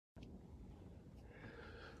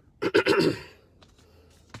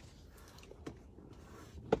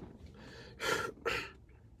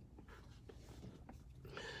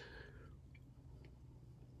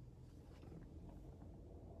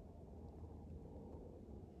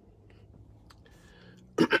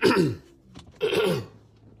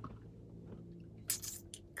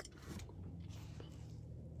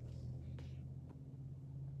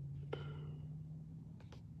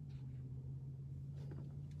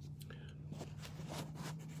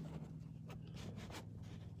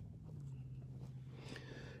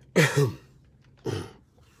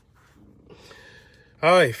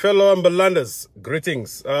Hi, fellow Ambalanders.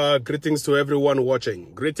 Greetings. Greetings to everyone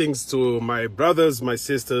watching. Greetings to my brothers, my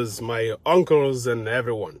sisters, my uncles, and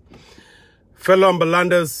everyone. Fellow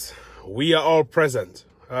Ambalanders, we are all present.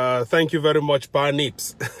 Thank you very much, Pa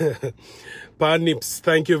Nips. Pa Nips,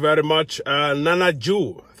 thank you very much. Nana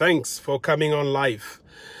Ju, thanks for coming on live.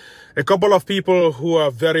 A couple of people who are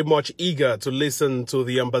very much eager to listen to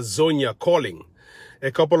the Ambazonia calling. A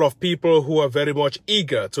couple of people who are very much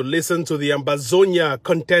eager to listen to the Ambazonia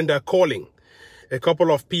contender calling. A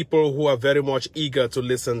couple of people who are very much eager to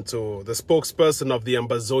listen to the spokesperson of the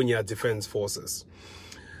Ambazonian Defense Forces.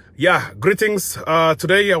 Yeah, greetings.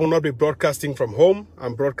 Today I will not be broadcasting from home.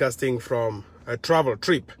 I'm broadcasting from a travel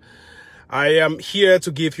trip. I am here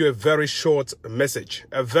to give you a very short message.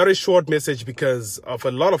 A very short message because of a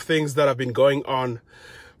lot of things that have been going on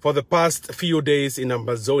for the past few days in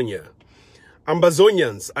Ambazonia.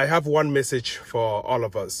 Ambazonians, I have one message for all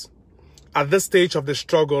of us. At this stage of the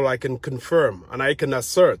struggle, I can confirm and I can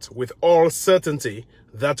assert with all certainty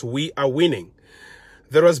that we are winning.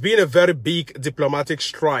 There has been a very big diplomatic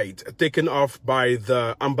stride taken off by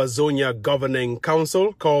the Ambazonia Governing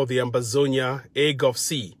Council called the Ambazonia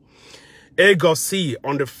AGOF-C. AGOF-C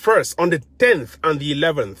on the 10th and the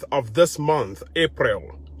 11th of this month,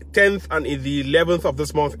 April. 10th and the 11th of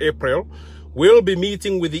this month, April, we'll be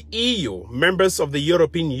meeting with the EU, members of the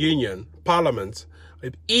European Union, Parliament,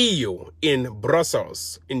 EU in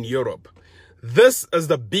Brussels, in Europe. This is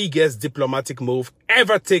the biggest diplomatic move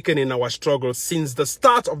ever taken in our struggle since the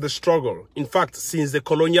start of the struggle. In fact, since the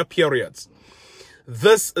colonial periods.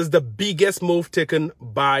 This is the biggest move taken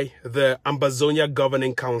by the Ambazonia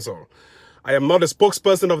Governing Council. I am not a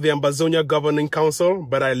spokesperson of the Ambazonia Governing Council,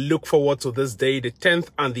 but I look forward to this day, the 10th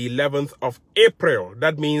and the 11th of April.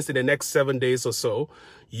 That means in the next 7 days or so,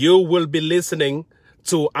 you will be listening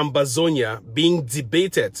to Ambazonia being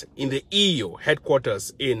debated in the EU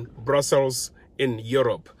headquarters in Brussels, in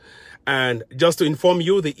Europe. And just to inform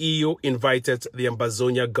you, the EU invited the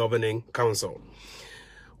Ambazonia Governing Council.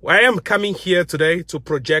 I am coming here today to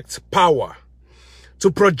project power. To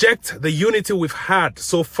project the unity we've had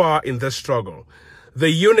so far in this struggle. The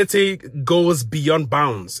unity goes beyond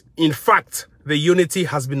bounds. In fact, the unity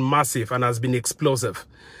has been massive and has been explosive.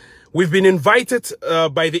 We've been invited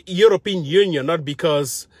by the European Union, not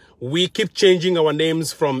because we keep changing our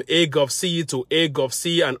names from AGOF-C to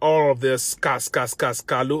AGOF-C and all of the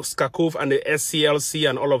SCACUF and the SCLC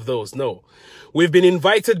and all of those. No. We've been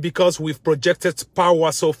invited because we've projected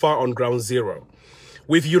power so far on ground zero.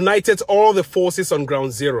 We've united all the forces on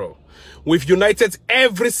ground zero. We've united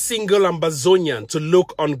every single Ambazonian to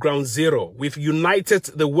look on ground zero. We've united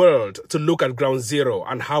the world to look at ground zero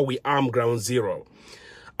and how we arm ground zero.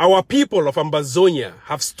 Our people of Ambazonia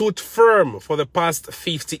have stood firm for the past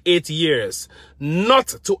 58 years, not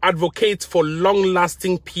to advocate for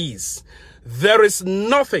long-lasting peace. There is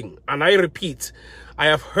nothing, and I repeat, I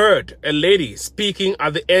have heard a lady speaking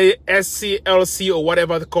at the SCLC or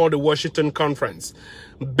whatever they call the Washington Conference,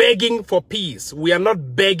 begging for peace. We are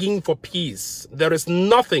not begging for peace. There is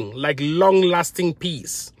nothing like long-lasting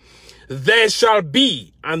peace. There shall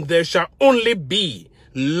be, and there shall only be,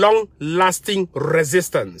 long-lasting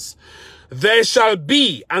resistance. There shall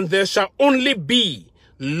be, and there shall only be,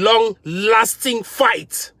 long-lasting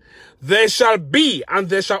fight. There shall be, and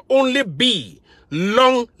there shall only be,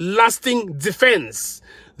 long-lasting defense.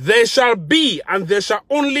 There shall be, and there shall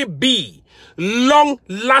only be,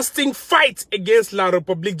 long-lasting fight against La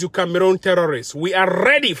République du Cameroon terrorists. We are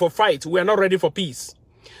ready for fight. We are not ready for peace.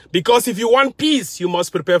 Because if you want peace, you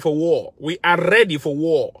must prepare for war. We are ready for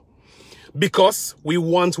war. Because we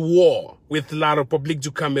want war with La République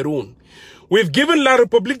du Cameroon. We've given La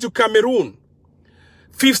République du Cameroon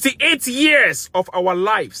 58 years of our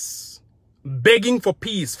lives begging for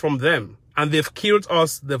peace from them. And they've killed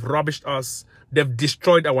us, they've rubbished us, they've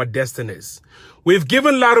destroyed our destinies. We've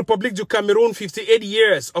given La République du Cameroon 58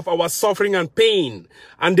 years of our suffering and pain,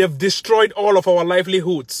 and they've destroyed all of our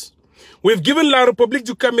livelihoods. We've given La République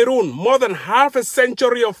du Cameroon more than half a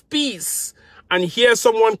century of peace, and here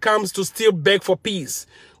someone comes to still beg for peace.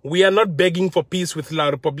 We are not begging for peace with La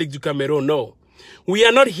République du Cameroon, no. We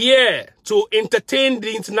are not here to entertain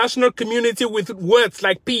the international community with words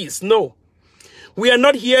like peace, no. We are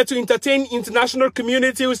not here to entertain international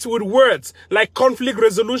communities with words like conflict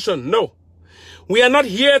resolution, no. We are not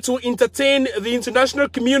here to entertain the international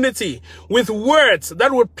community with words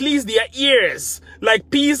that would please their ears like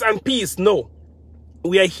peace and peace, no.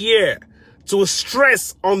 We are here to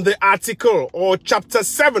stress on the article or chapter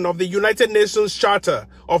 7 of the United Nations Charter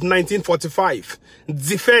of 1945,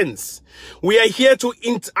 defense. We are here to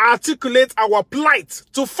articulate our plight,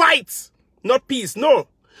 to fight, not peace, no.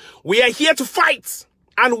 We are here to fight,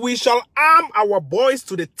 and we shall arm our boys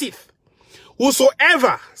to the teeth.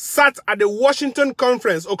 Whosoever sat at the Washington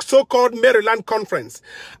conference or so-called Maryland conference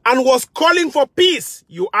and was calling for peace,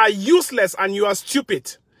 you are useless and you are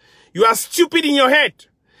stupid. You are stupid in your head.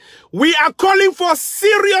 We are calling for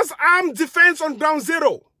serious armed defense on ground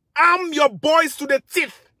zero. Arm your boys to the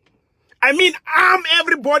teeth. I mean, arm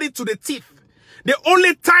everybody to the teeth. The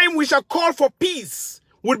only time we shall call for peace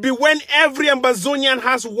would be when every Ambazonian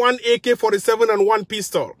has one AK-47 and one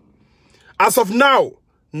pistol. As of now,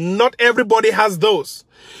 not everybody has those.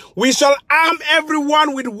 We shall arm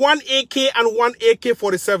everyone with one AK and one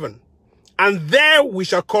AK-47. And there we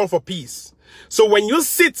shall call for peace. So when you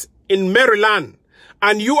sit in Maryland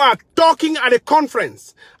and you are talking at a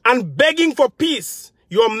conference and begging for peace,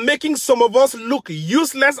 you are making some of us look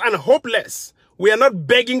useless and hopeless. We are not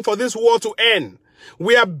begging for this war to end.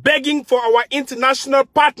 We are begging for our international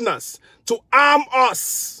partners to arm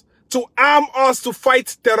us to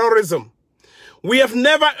fight terrorism. We have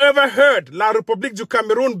never ever heard La République du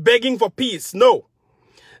Cameroon begging for peace. No.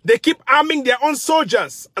 They keep arming their own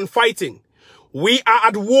soldiers and fighting. We are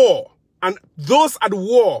at war, and those at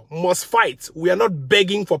war must fight. We are not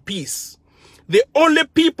begging for peace. The only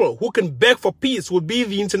people who can beg for peace would be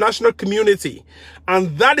the international community.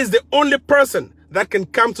 And that is the only person that can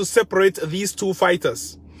come to separate these two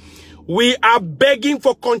fighters. We are begging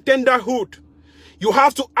for contenderhood. You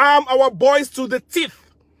have to arm our boys to the teeth.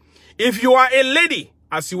 If you are a lady,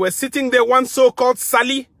 as you were sitting there, one so-called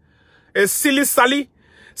Sally, a silly Sally,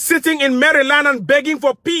 sitting in Maryland and begging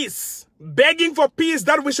for peace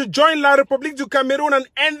that we should join La République du Cameroon and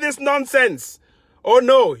end this nonsense. Oh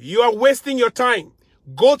no, you are wasting your time.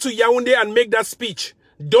 Go to Yaoundé and make that speech.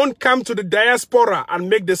 Don't come to the diaspora and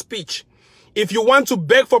make the speech. If you want to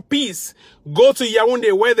beg for peace, go to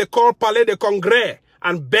Yaoundé where they call Palais de Congrès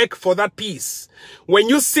and beg for that peace. When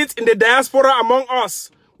you sit in the diaspora among us,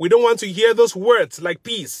 we don't want to hear those words like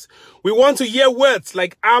peace. We want to hear words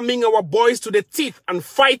like arming our boys to the teeth and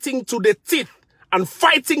fighting to the teeth and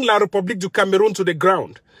fighting La République du Cameroon to the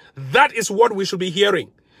ground. That is what we should be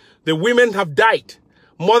hearing. The women have died.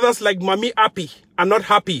 Mothers like Mami Api are not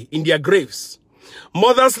happy in their graves.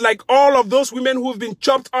 Mothers like all of those women who've been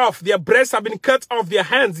chopped off, their breasts have been cut off, their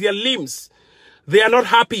hands, their limbs. They are not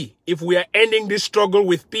happy if we are ending this struggle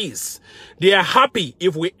with peace. They are happy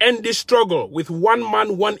if we end this struggle with one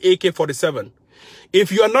man, one AK-47.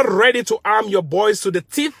 If you are not ready to arm your boys to the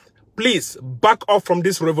teeth, please back off from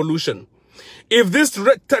this revolution. If this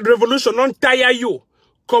revolution don't tire you,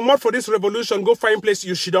 come out for this revolution, go find place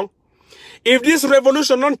you shidong. If this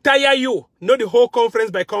revolution don't tire you, know the whole conference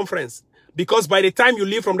by conference. Because by the time you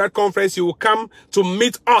leave from that conference, you will come to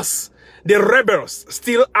meet us, the rebels,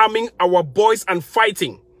 still arming our boys and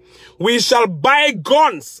fighting. We shall buy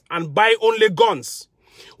guns and buy only guns.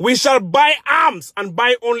 We shall buy arms and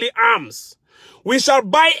buy only arms. We shall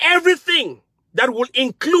buy everything that will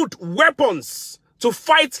include weapons to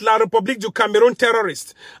fight La République du Cameroon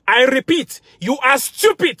terrorists. I repeat, you are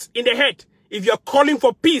stupid in the head if you're calling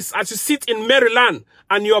for peace as you sit in Maryland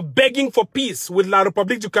and you're begging for peace with La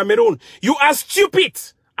République du Cameroon. You are stupid.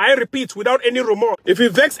 I repeat, without any remorse. If you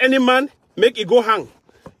vex any man, make it go hang.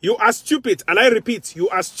 You are stupid. And I repeat, you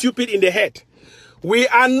are stupid in the head. We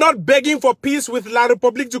are not begging for peace with La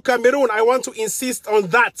République du Cameroon. I want to insist on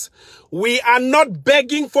that. We are not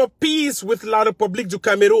begging for peace with La République du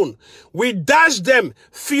Cameroon. We dashed them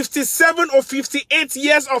 57 or 58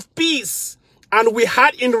 years of peace, and we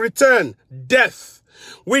had in return death.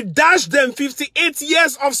 We dashed them 58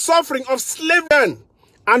 years of suffering, of slavery,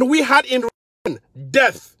 and we had in return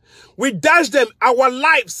death. We dashed them our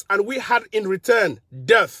lives, and we had in return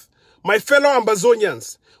death. My fellow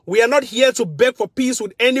Ambazonians, we are not here to beg for peace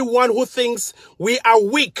with anyone who thinks we are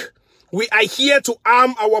weak. We are here to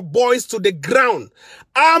arm our boys to the ground.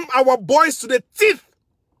 Arm our boys to the teeth.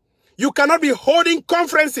 You cannot be holding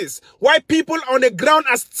conferences while people on the ground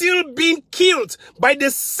are still being killed by the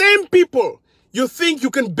same people. You think you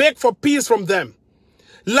can beg for peace from them.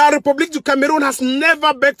 La République du Cameroon has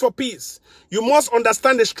never begged for peace. You must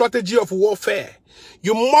understand the strategy of warfare.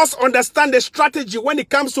 You must understand the strategy when it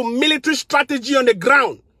comes to military strategy on the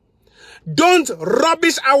ground. Don't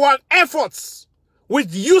rubbish our efforts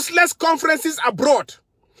with useless conferences abroad.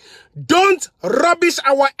 Don't rubbish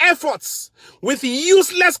our efforts with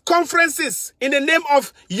useless conferences in the name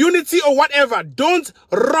of unity or whatever. Don't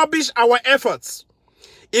rubbish our efforts.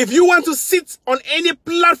 If you want to sit on any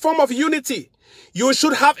platform of unity, you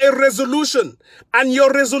should have a resolution. And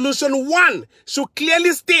your resolution 1 should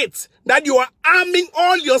clearly state that you are arming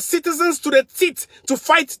all your citizens to the teeth to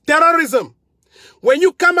fight terrorism. When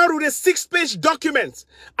you come out with a 6-page document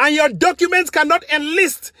and your document cannot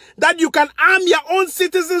enlist that you can arm your own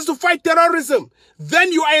citizens to fight terrorism,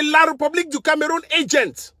 then you are a La République du Cameroon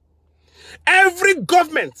agent. Every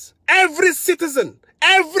government, every citizen,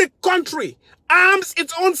 every country arms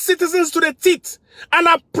its own citizens to the teeth and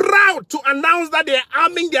are proud to announce that they are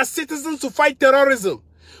arming their citizens to fight terrorism.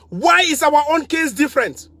 Why is our own case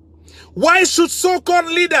different? Why should so-called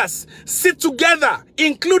leaders sit together,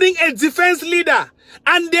 including a defense leader,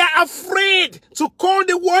 and they are afraid to call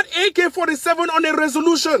the word AK-47 on a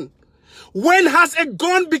resolution? When has a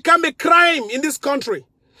gun become a crime in this country?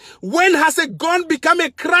 When has a gun become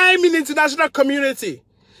a crime in the international community?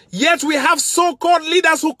 Yet we have so-called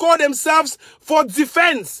leaders who call themselves for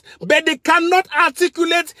defense, but they cannot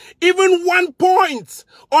articulate even one point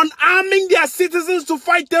on arming their citizens to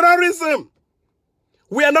fight terrorism.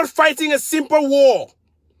 We are not fighting a simple war.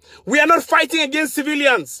 We are not fighting against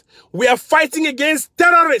civilians. We are fighting against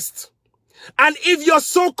terrorists. And if your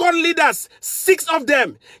so-called leaders, 6 of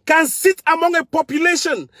them, can sit among a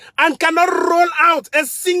population and cannot roll out a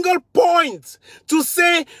single point to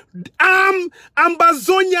say, arm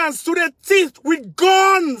Ambazonians to the teeth with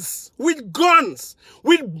guns,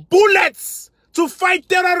 with bullets to fight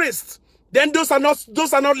terrorists, then those are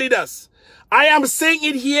not leaders. I am saying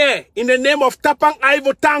it here in the name of Tapang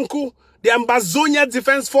Ivo Tanku, the Ambazonian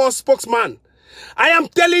Defense Force spokesman. I am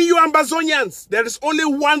telling you, Ambazonians, there is only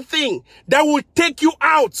one thing that will take you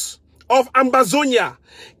out of Ambazonia.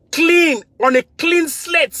 Clean, on a clean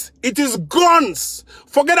slate. It is guns.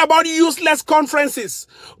 Forget about useless conferences.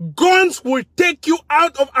 Guns will take you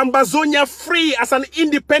out of Ambazonia free as an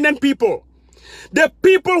independent people. The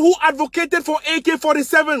people who advocated for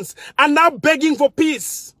AK-47s are now begging for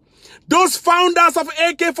peace. Those founders of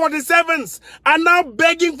AK-47s are now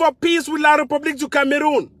begging for peace with La République du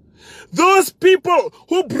Cameroon. Those people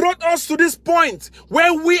who brought us to this point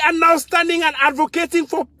where we are now standing and advocating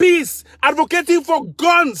for peace, advocating for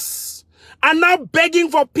guns, are now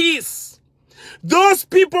begging for peace. Those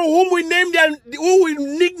people whom we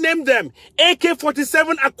nickname them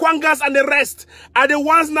AK-47, Akwangas and the rest are the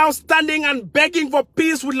ones now standing and begging for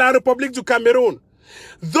peace with La République du Cameroon.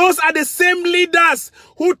 Those are the same leaders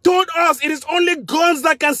who told us it is only guns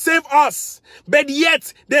that can save us. But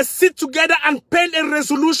yet, they sit together and pen a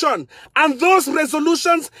resolution. And those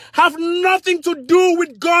resolutions have nothing to do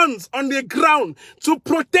with guns on the ground to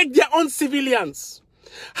protect their own civilians.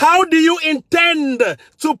 How do you intend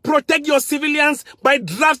to protect your civilians by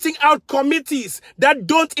drafting out committees that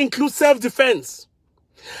don't include self-defense?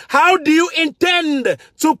 How do you intend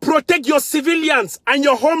to protect your civilians and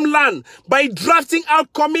your homeland by drafting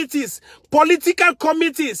out committees, political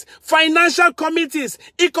committees, financial committees,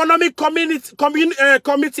 economic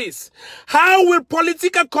committees? How will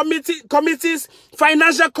political committees,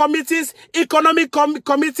 financial committees, economic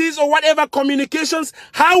committees, or whatever communications,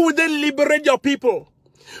 how will they liberate your people?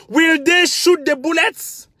 Will they shoot the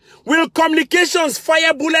bullets? Will communications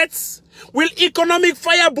fire bullets? Will economic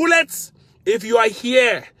fire bullets? If you are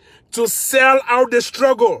here to sell out the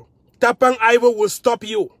struggle, Tapang Ivo will stop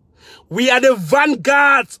you. We are the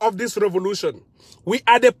vanguards of this revolution. We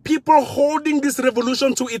are the people holding this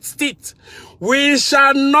revolution to its teeth. We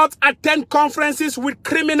shall not attend conferences with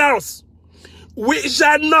criminals. We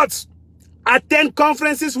shall not attend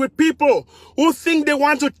conferences with people who think they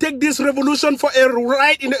want to take this revolution for a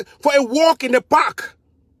ride, for a walk in the park.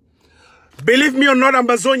 Believe me or not,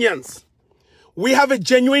 Ambazonians, we have a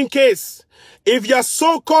genuine case. If your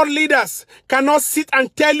so-called leaders cannot sit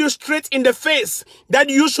and tell you straight in the face that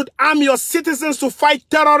you should arm your citizens to fight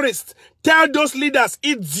terrorists, tell those leaders,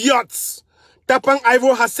 idiots. Tapang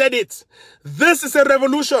Ivo has said it. This is a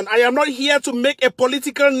revolution. I am not here to make a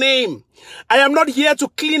political name. I am not here to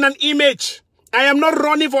clean an image. I am not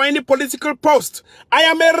running for any political post. I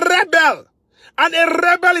am a rebel. And a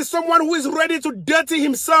rebel is someone who is ready to dirty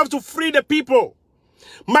himself to free the people.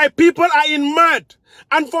 My people are in mud.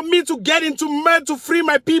 And for me to get into mud to free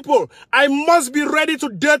my people, I must be ready to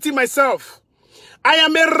dirty myself. I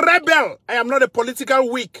am a rebel. I am not a political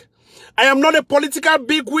weak. I am not a political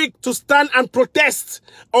bigwig to stand and protest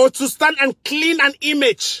or to stand and clean an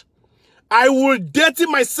image. I will dirty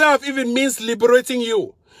myself if it means liberating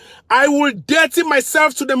you. I will dirty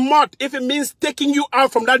myself to the mud if it means taking you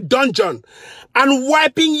out from that dungeon and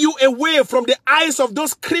wiping you away from the eyes of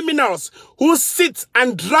those criminals who sit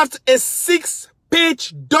and draft a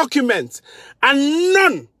 6-page document. And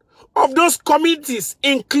none of those committees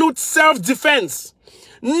include self-defense.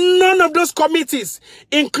 None of those committees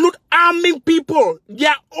include arming people,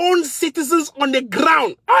 their own citizens on the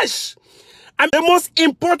ground. Ash. And the most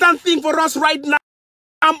important thing for us right now,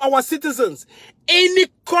 arm our citizens. Any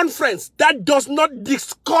conference that does not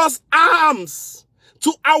discuss arms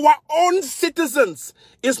to our own citizens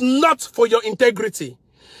is not for your integrity.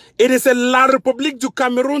 It is a La République du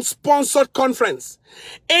Cameroon sponsored conference.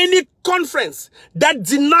 Any conference that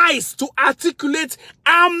denies to articulate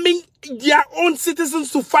arming their own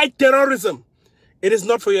citizens to fight terrorism, it is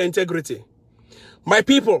not for your integrity. My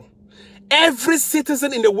people, every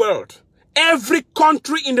citizen in the world, every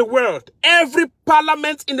country in the world, every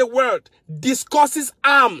parliament in the world discusses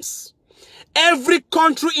arms. Every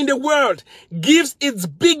country in the world gives its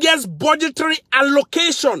biggest budgetary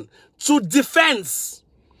allocation to defense.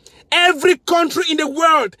 Every country in the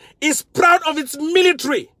world is proud of its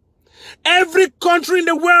military. Every country in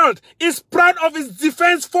the world is proud of its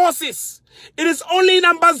defense forces. It is only in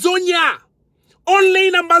Ambazonia,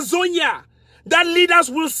 that leaders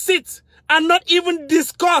will sit and not even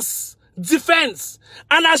discuss defense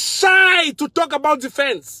and are shy to talk about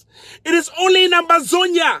defense. It is only in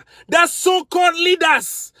Ambazonia that so-called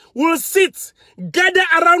leaders will sit, gather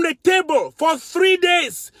around a table for 3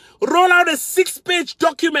 days, roll out a 6-page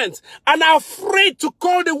document, and are afraid to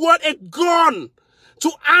call the word a gun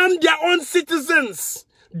to arm their own citizens.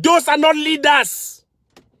 Those are not leaders.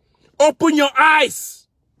 Open your eyes.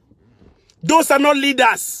 Those are not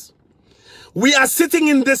leaders. We are sitting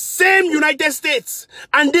in the same United States,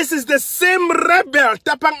 and this is the same rebel,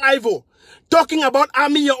 Tapang Ivo, talking about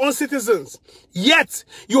arming your own citizens. Yet,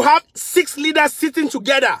 you have 6 leaders sitting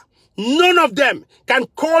together. None of them can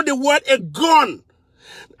call the word a gun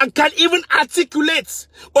and can even articulate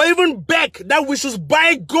or even beg that we should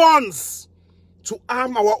buy guns to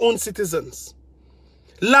arm our own citizens.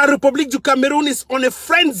 La République du Cameroon is on a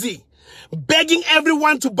frenzy, begging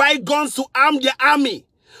everyone to buy guns to arm their army.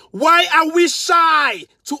 Why are we shy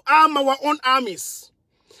to arm our own armies?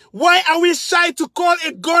 Why are we shy to call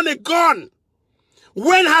a gun a gun?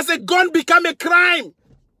 When has a gun become a crime?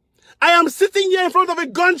 I am sitting here in front of a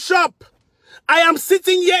gun shop. I am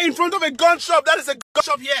sitting here in front of a gun shop. That is a gun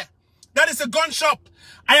shop here. That is a gun shop.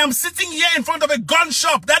 I am sitting here in front of a gun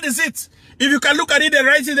shop. That is it. If you can look at it, they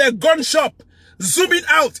write it there, gun shop. Zoom it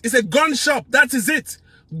out. It's a gun shop. That is it.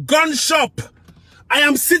 Gun shop. I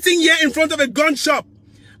am sitting here in front of a gun shop.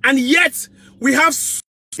 And yet, we have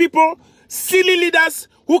people, silly leaders,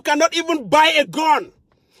 who cannot even buy a gun.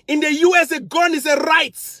 In the US, a gun is a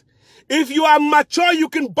right. If you are mature, you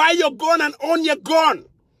can buy your gun and own your gun.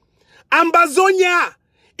 Ambazonia,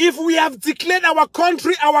 if we have declared our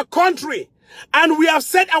country, and we have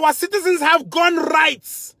said our citizens have gun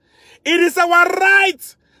rights, it is our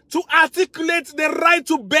right to articulate the right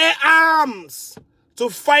to bear arms, to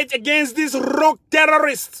fight against these rogue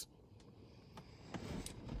terrorists.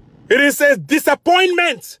 It is a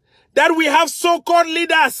disappointment that we have so-called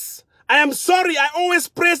leaders. I am sorry, I always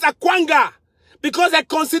praise Akwanga because I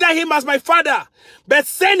consider him as my father. But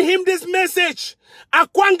send him this message.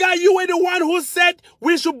 Akwanga, you were the one who said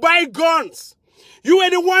we should buy guns. You were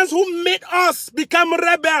the ones who made us become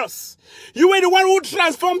rebels. You were the one who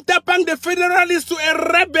transformed Tapang the Federalist to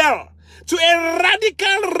a rebel, to a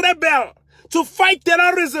radical rebel, to fight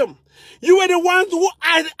terrorism. You were the ones who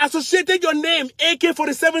associated your name,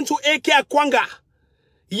 AK-47, to AK Akwanga.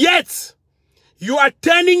 Yet, you are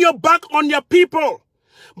turning your back on your people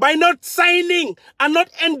by not signing and not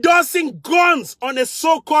endorsing guns on a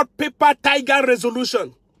so-called paper tiger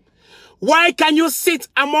resolution. Why can you sit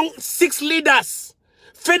among 6 leaders,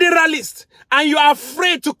 federalists, and you are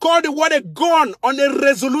afraid to call the word a gun on a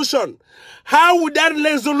resolution? How would that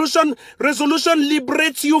resolution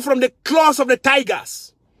liberate you from the claws of the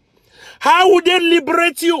tigers? How would they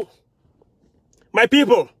liberate you? My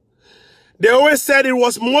people, they always said it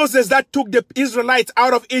was Moses that took the Israelites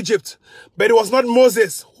out of Egypt, but it was not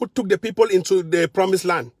Moses who took the people into the promised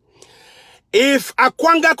land. If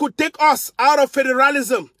Akwanga could take us out of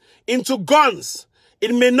federalism into guns,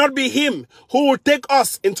 it may not be him who will take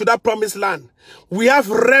us into that promised land. We have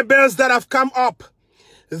rebels that have come up.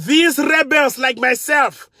 These rebels, like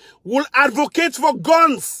myself, will advocate for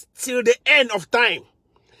guns till the end of time.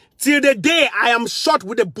 Till the day I am shot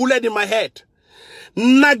with a bullet in my head.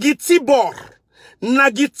 Nagitibor,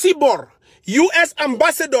 U.S.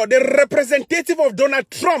 ambassador, the representative of Donald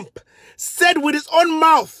Trump, said with his own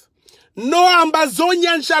mouth, no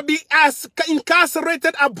Ambazonian shall be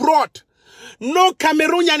incarcerated abroad. No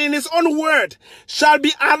Cameroonian, in his own word, shall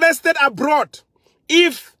be arrested abroad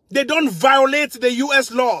if they don't violate the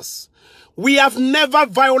U.S. laws. We have never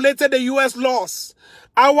violated the U.S. laws.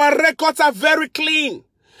 Our records are very clean.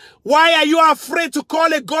 Why are you afraid to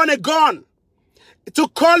call a gun a gun? To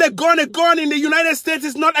call a gun in the United States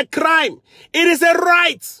is not a crime. It is a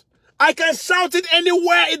right. I can shout it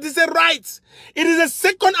anywhere. It is a right. It is a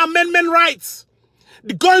Second Amendment right.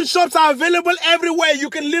 The gun shops are available everywhere. You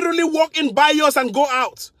can literally walk in, buy yours, and go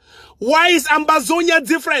out. Why is Ambazonia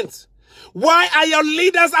different? Why are your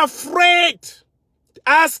leaders afraid?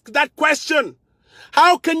 Ask that question.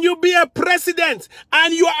 How can you be a president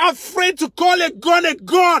and you are afraid to call a gun a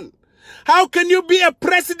gun? How can you be a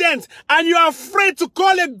president and you are afraid to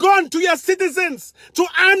call a gun to your citizens to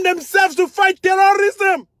arm themselves to fight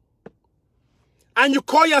terrorism? And you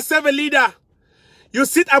call yourself a leader. You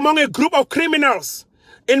sit among a group of criminals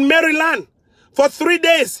in Maryland for 3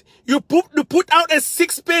 days. You put out a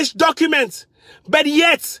 6-page document, but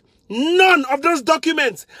yet none of those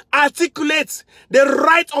documents articulates the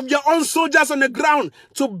right of your own soldiers on the ground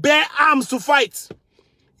to bear arms to fight.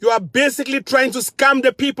 You are basically trying to scam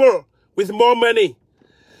the people with more money.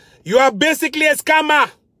 You are basically a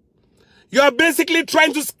scammer. You are basically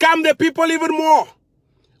trying to scam the people even more.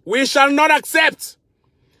 We shall not accept.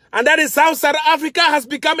 And that is how South Africa has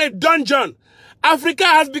become a dungeon. Africa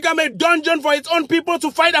has become a dungeon for its own people to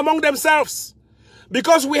fight among themselves.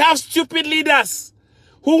 Because we have stupid leaders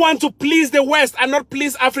who want to please the West and not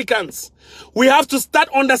please Africans. We have to start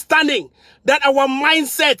understanding that our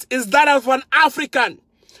mindset is that of an African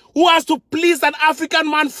who has to please an African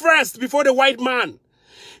man first before the white man.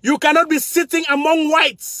 You cannot be sitting among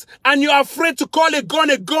whites and you're afraid to call a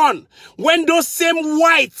gun when those same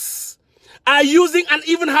whites are using and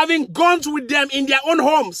even having guns with them in their own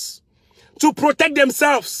homes to protect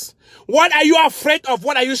themselves. What are you afraid of?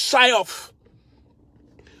 What are you shy of?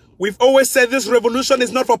 We've always said this revolution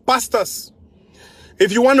is not for pastors.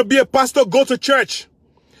 If you want to be a pastor, go to church.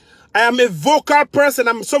 I am a vocal person.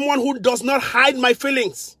 I'm someone who does not hide my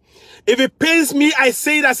feelings. If it pains me, I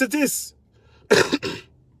say it as it is.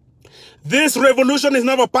 This revolution is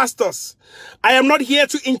not for pastors. I am not here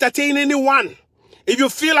to entertain anyone. If you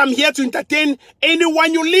feel I'm here to entertain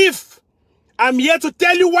anyone, you leave. I'm here to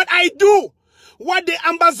tell you what I do, what the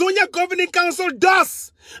Ambazonia Governing Council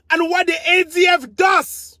does, and what the ADF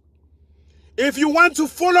does. If you want to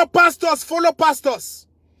follow pastors, follow pastors.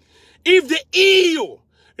 If the EU,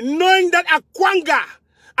 knowing that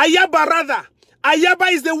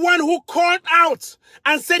Ayaba is the one who called out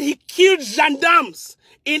and said he killed gendarmes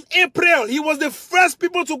in April. He was the first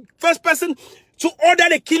person to order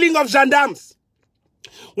the killing of gendarmes.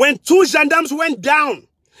 When 2 gendarmes went down,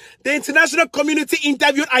 the international community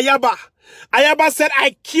interviewed Ayaba. Ayaba said,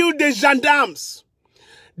 I killed the gendarmes.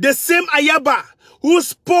 The same Ayaba who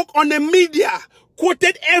spoke on the media,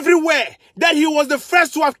 quoted everywhere that he was the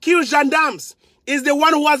first to have killed gendarmes, is the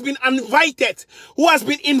one who has been invited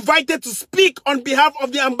to speak on behalf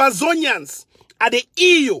of the Ambazonians at the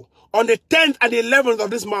EU on the 10th and the 11th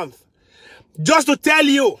of this month. Just to tell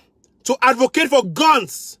you, to advocate for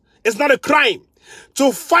guns is not a crime.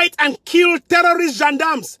 To fight and kill terrorist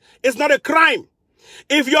gendarmes is not a crime.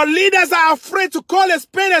 If your leaders are afraid to call a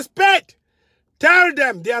spade, tell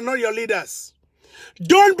them they are not your leaders.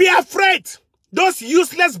 Don't be afraid. Those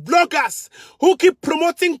useless bloggers who keep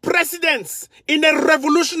promoting presidents in a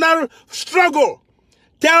revolutionary struggle,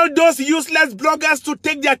 tell those useless bloggers to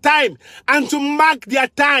take their time and to mark their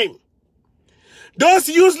time. Those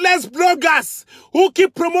useless bloggers who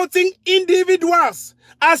keep promoting individuals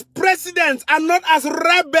as presidents and not as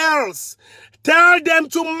rebels, tell them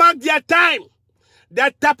to mark their time.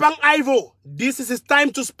 That Tapang Ivo, this is his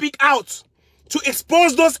time to speak out, to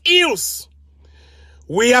expose those ills.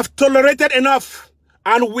 We have tolerated enough,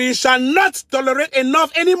 and we shall not tolerate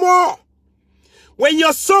enough anymore. When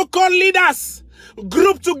your so-called leaders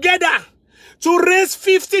group together to raise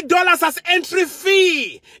 $50 as entry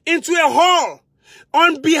fee into a hall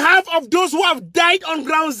on behalf of those who have died on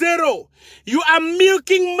ground zero, you are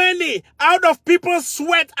milking money out of people's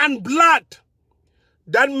sweat and blood.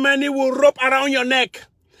 That money will rope around your neck.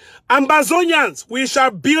 Ambazonians, we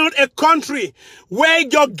shall build a country where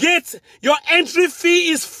your entry fee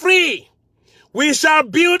is free. We shall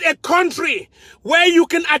build a country where you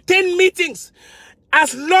can attend meetings.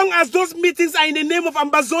 As long as those meetings are in the name of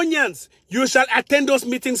Ambazonians, you shall attend those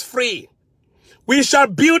meetings free. We shall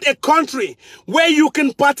build a country where you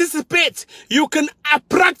can participate, you can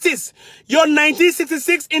practice your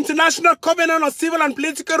 1966 International Covenant on Civil and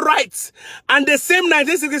Political Rights and the same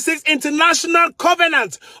 1966 International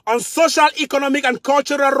Covenant on Social, Economic and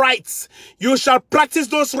Cultural Rights. You shall practice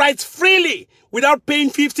those rights freely without paying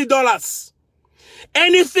 $50.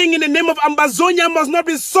 Anything in the name of Ambazonia must not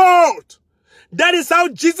be sold. That is how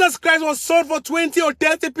Jesus Christ was sold for 20 or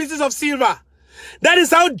 30 pieces of silver. That is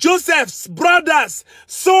how Joseph's brothers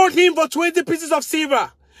sold him for 20 pieces of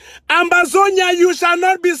silver. Ambazonia, you shall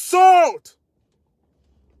not be sold.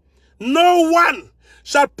 No one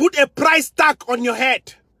shall put a price tag on your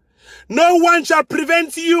head. No one shall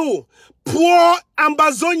prevent you, poor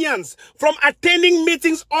Ambazonians, from attending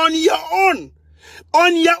meetings on your own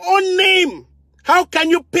name. How can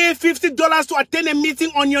you pay $50 to attend a meeting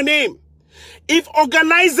on your name? If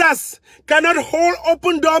organizers cannot hold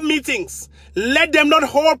open door meetings, let them not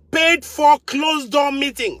hold paid for closed door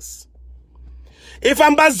meetings. If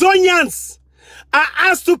Ambazonians are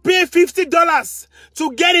asked to pay $50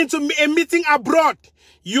 to get into a meeting abroad,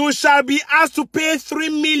 you shall be asked to pay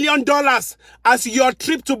 $3 million as your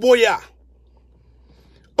trip to Boya.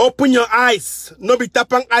 Open your eyes. No be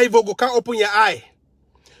Tapang Ivo go can't open your eye.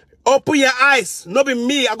 Open your eyes. No be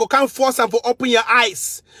me. I go can't force them for open your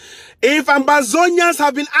eyes. If Ambazonians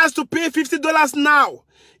have been asked to pay $50 now,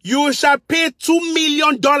 you shall pay $2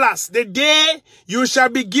 million the day you shall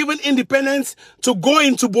be given independence to go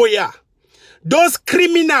into Boya. Those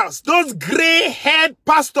criminals, those gray-haired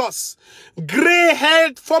pastors,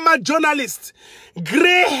 gray-haired former journalists,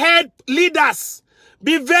 gray-haired leaders,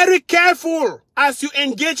 be very careful as you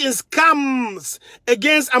engage in scams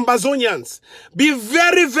against Ambazonians. Be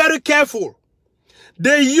very, very careful.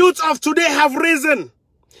 The youth of today have risen.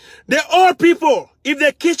 The old people, if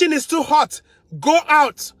the kitchen is too hot, go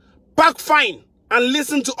out, pack fine, and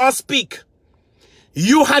listen to us speak.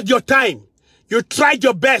 You had your time. You tried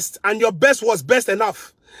your best, and your best was best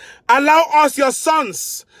enough. Allow us, your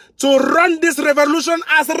sons, to run this revolution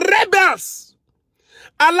as rebels.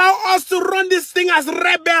 Allow us to run this thing as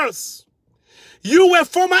rebels. You were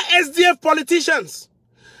former SDF politicians.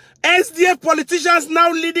 SDF politicians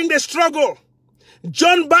now leading the struggle.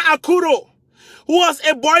 John Ba Akuro, who was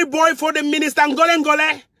a boy for the minister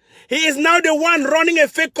Ngole, he is now the one running a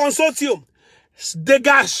fake consortium.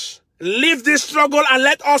 Degage. Leave this struggle and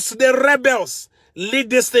let us, the rebels, lead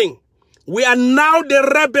this thing. We are now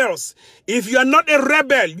the rebels. If you are not a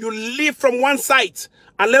rebel, you leave from one side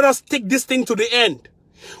and let us take this thing to the end.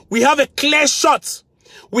 We have a clear shot.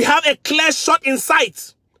 We have a clear shot in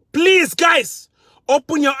sight. Please, guys,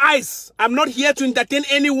 open your eyes. I'm not here to entertain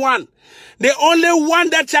anyone. The only one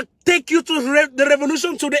that shall take you to the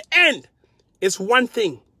revolution to the end is one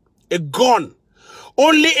thing: a gun.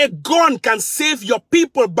 Only a gun can save your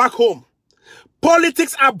people back home.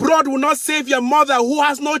 Politics abroad will not save your mother who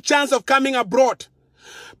has no chance of coming abroad.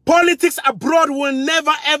 Politics abroad will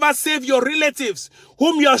never ever save your relatives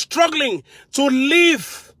whom you are struggling to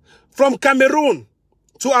leave from Cameroon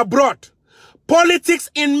to abroad. Politics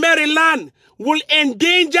in Maryland will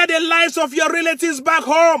endanger the lives of your relatives back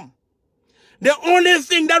home. The only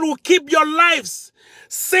thing that will keep your lives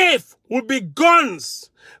safe will be guns.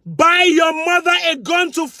 Buy your mother a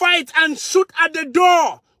gun to fight and shoot at the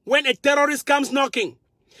door when a terrorist comes knocking.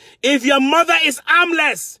 If your mother is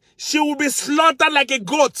armless, she will be slaughtered like a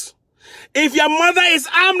goat. If your mother is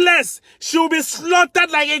armless, she will be slaughtered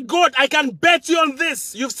like a goat. I can bet you on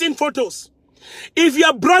this. You've seen photos. If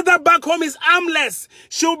your brother back home is armless,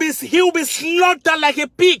 he will be slaughtered like a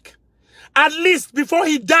pig. At least before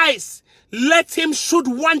he dies, let him shoot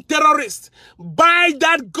one terrorist. Buy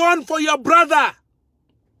that gun for your brother.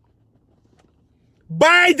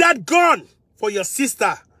 Buy that gun for your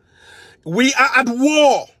sister. We are at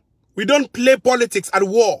war. We don't play politics at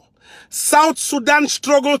war. South Sudan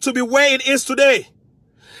struggled to be where it is today.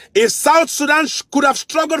 If South Sudan could have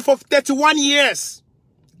struggled for 31 years,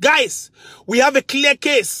 guys, we have a clear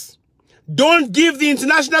case. Don't give the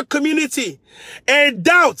international community a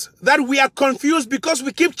doubt that we are confused because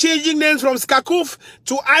we keep changing names from Skakuf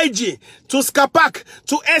to IG, to Skapak,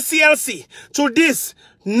 to SCLC, to this.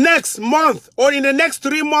 Next month or in the next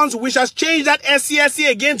 3 months, we shall change that SCLC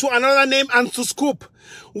again to another name and to Scoop.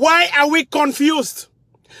 Why are we confused?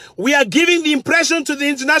 We are giving the impression to the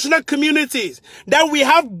international communities that we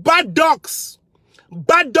have bad dogs.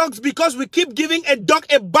 Bad dogs because we keep giving a dog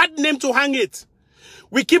a bad name to hang it.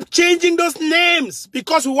 We keep changing those names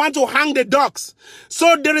because we want to hang the dogs.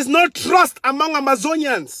 So there is no trust among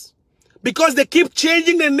Amazonians because they keep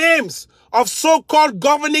changing the names of so-called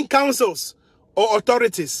governing councils or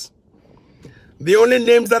authorities. The only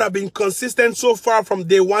names that have been consistent so far from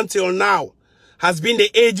day one till now has been the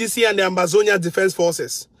AGC and the Ambazonian Defense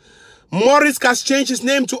Forces. Morris has changed his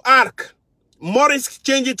name to ARC. Morris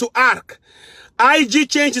changed it to ARC. IG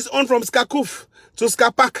changed his own from Skakuf to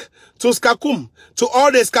Skapak to Skakum to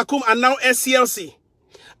all the Skakum and now SCLC.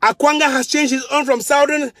 Akwanga has changed his own from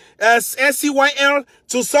Southern SCYL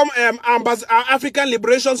to some African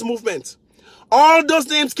Liberations Movement. All those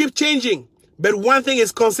names keep changing. But one thing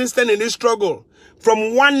is consistent in this struggle.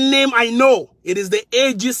 From one name I know, it is the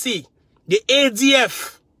AGC, the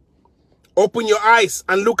ADF. Open your eyes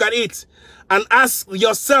and look at it and ask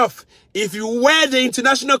yourself, if you were the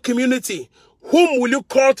international community, whom will you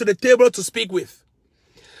call to the table to speak with?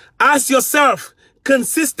 Ask yourself,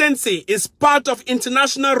 consistency is part of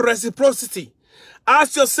international reciprocity.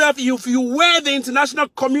 Ask yourself, if you were the international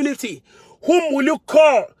community, whom will you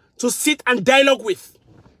call to sit and dialogue with?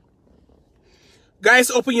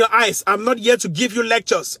 Guys, open your eyes. I'm not here to give you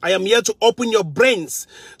lectures. I am here to open your brains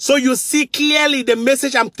so you see clearly the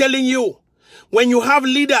message I'm telling you. When you have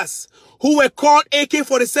leaders who were called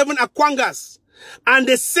AK-47 Akwangas, and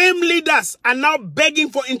the same leaders are now begging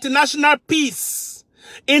for international peace.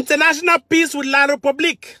 International peace with La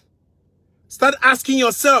Republique. Start asking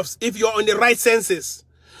yourselves if you're on the right senses.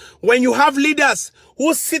 When you have leaders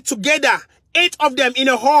who sit together, 8 of them in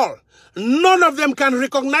a hall, none of them can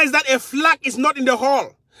recognize that a flag is not in the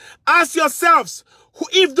hall. Ask yourselves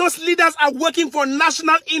if those leaders are working for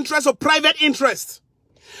national interest or private interest.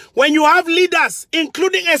 When you have leaders,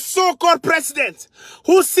 including a so-called president,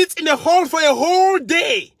 who sits in the hall for a whole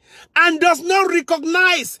day and does not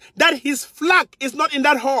recognize that his flag is not in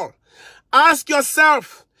that hall, ask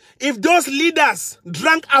yourself if those leaders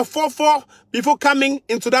drank a 4-4 before coming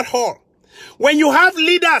into that hall. When you have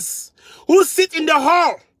leaders who sit in the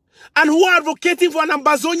hall and who are advocating for an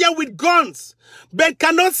Ambazonia with guns, but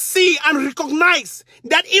cannot see and recognize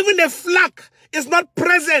that even the flag is not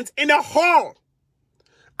present in the hall,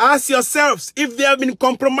 ask yourselves if they have been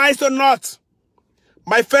compromised or not.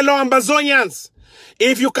 My fellow Ambazonians,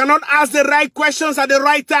 if you cannot ask the right questions at the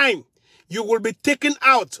right time, you will be taken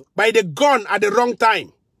out by the gun at the wrong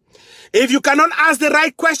time. If you cannot ask the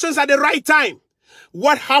right questions at the right time,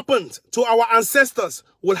 what happened to our ancestors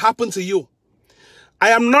will happen to you. I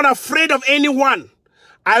am not afraid of anyone.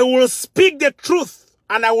 I will speak the truth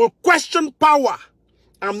and I will question power.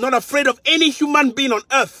 I'm not afraid of any human being on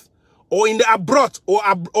earth, or in the abroad,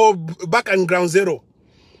 or back on ground zero.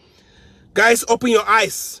 Guys, open your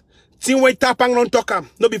eyes. Thing wey Tapang non talk am,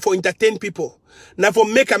 no be for entertain people. Now for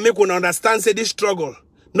make one understand say this struggle,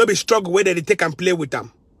 no be struggle where they take and play with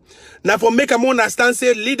them. Now for make one understand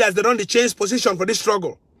say leaders they don't change position for this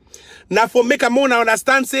struggle. Now for make one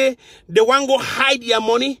understand say they want go hide their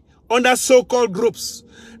money under so-called groups.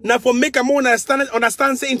 Now for make one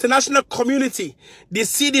understand say international community, they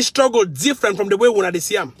see this struggle different from the way we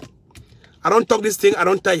see them. I don't talk this thing, I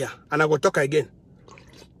don't tire, and I go talk again.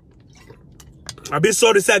 I be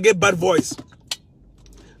sorry to say I get bad voice.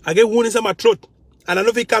 I get wounds in my throat, and I know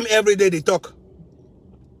if it come every day they talk.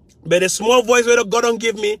 But the small voice where God don't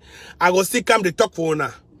give me, I go still come to talk for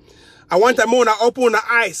una. I want a more open una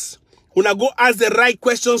eyes. Una go ask the right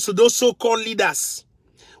questions to those so-called leaders.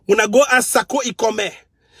 Una go ask Sako Ikome.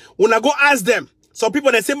 Una go ask them. Some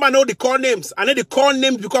people they say man know they call names. I know they call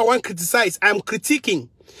names because I want to criticize. I am critiquing.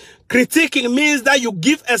 Critiquing means that you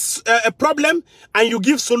give a problem and you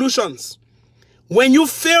give solutions. When you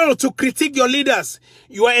fail to critique your leaders,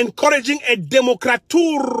 you are encouraging a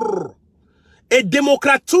democrature. A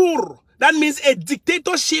democrature. That means a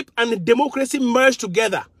dictatorship and a democracy merge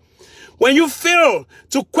together. When you fail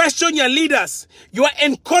to question your leaders, you are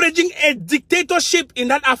encouraging a dictatorship in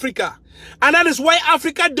that Africa. And that is why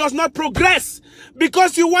Africa does not progress.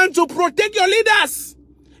 Because you want to protect your leaders.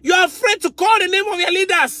 You are afraid to call the name of your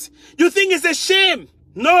leaders. You think it's a shame.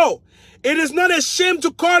 No, it is not a shame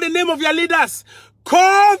to call the name of your leaders.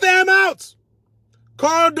 Call them out.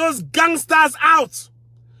 Call those gangsters out.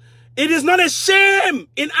 It is not a shame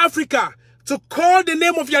in Africa to call the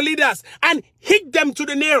name of your leaders and hit them to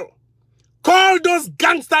the nail. Call those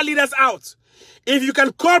gangster leaders out. If you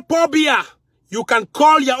can call Paul Biya, you can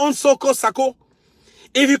call your own Soko Sako.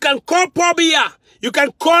 If you can call Paul Biya, you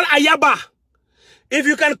can call Ayaba. If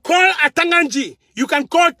you can call Atanganji, you can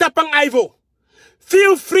call Tapang Ivo.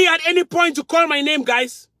 Feel free at any point to call my name,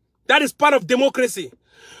 guys. That is part of democracy.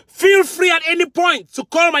 Feel free at any point to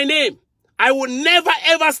call my name. I will never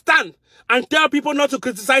ever stand and tell people not to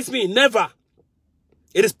criticize me. Never.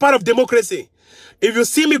 It is part of democracy. If you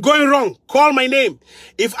see me going wrong, call my name.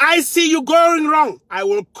 If I see you going wrong, I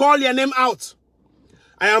will call your name out.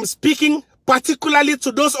 I am speaking particularly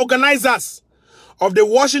to those organizers of the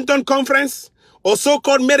Washington Conference or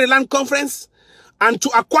so-called Maryland Conference, and to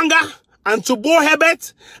Akwanga and to Bo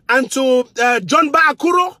Herbert, and to John Ba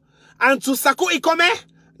Akuro, and to Sako Ikome,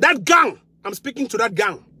 that gang, I'm speaking to that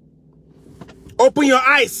gang. Open your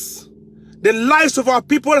eyes. The lives of our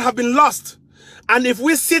people have been lost. And if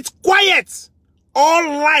we sit quiet, all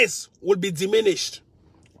lives will be diminished.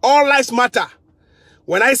 All lives matter.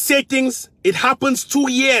 When I say things, it happens 2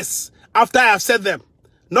 years after I have said them.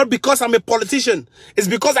 Not because I'm a politician. It's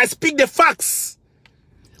because I speak the facts.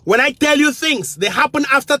 When I tell you things, they happen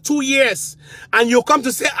after 2 years. And you come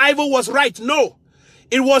to say Ivo was right. No.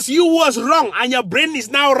 It was you who was wrong and your brain is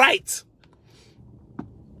now right.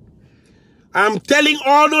 I'm telling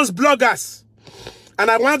all those bloggers,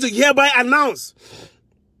 and I want to hereby announce,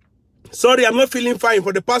 sorry, I'm not feeling fine.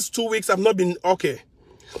 For the past 2 weeks, I've not been okay.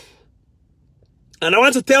 And I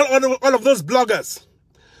want to tell all of those bloggers,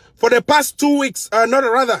 for the past 2 weeks, all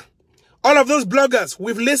of those bloggers,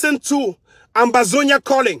 we've listened to Ambazonia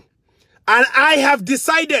calling. And I have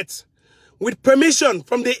decided, with permission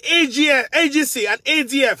from the AGC and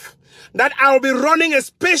ADF, that I'll be running a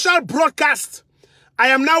special broadcast. I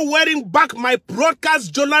am now wearing back my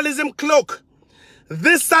broadcast journalism cloak.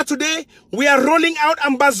 This Saturday, we are rolling out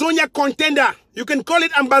Ambazonia Contender. You can call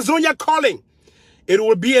it Ambazonia Calling. It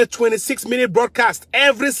will be a 26-minute broadcast.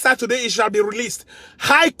 Every Saturday, it shall be released.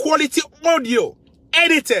 High-quality audio,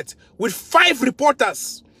 edited with 5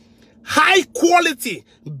 reporters. High-quality,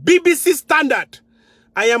 BBC standard.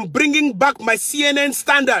 I am bringing back my CNN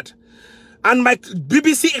standard and my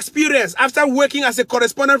BBC experience after working as a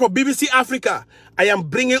correspondent for BBC Africa. I am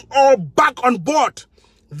bringing all back on board.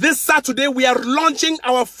 This Saturday, we are launching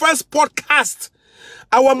our first podcast,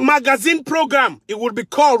 our magazine program. It will be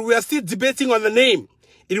called, we are still debating on the name.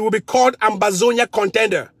 It will be called Ambazonia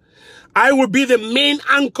Contender. I will be the main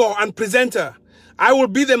anchor and presenter. I will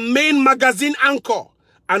be the main magazine anchor.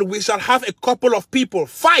 And we shall have a couple of people,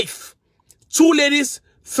 5, 2 ladies,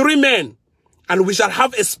 3 men. And we shall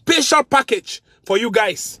have a special package for you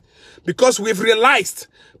guys. Because we've realized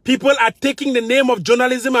people are taking the name of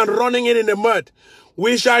journalism and running it in the mud.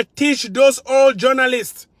 We shall teach those old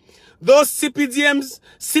journalists, those CPDMs,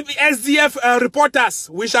 SDF reporters,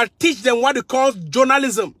 we shall teach them what we call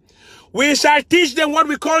journalism. We shall teach them what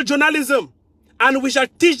we call journalism. And we shall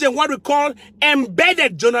teach them what we call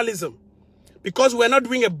embedded journalism. Because we're not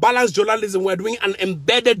doing a balanced journalism, we're doing an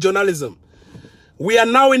embedded journalism. We are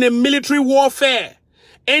now in a military warfare.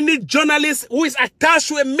 Any journalist who is attached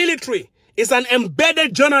to a military is an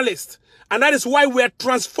embedded journalist. And that is why we are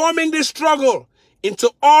transforming this struggle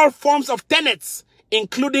into all forms of tenets,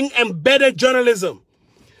 including embedded journalism.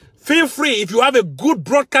 Feel free, if you have a good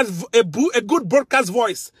broadcast, a good broadcast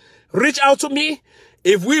voice, reach out to me.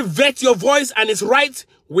 If we vet your voice and it's right,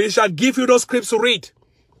 we shall give you those scripts to read.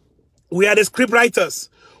 We are the script writers.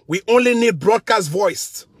 We only need broadcast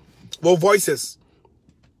voices.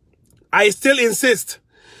 I still insist,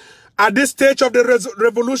 at this stage of the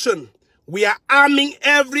revolution, we are arming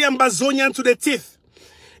every Ambazonian to the teeth.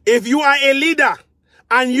 If you are a leader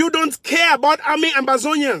and you don't care about arming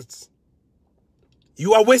Ambazonians,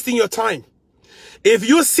 you are wasting your time. If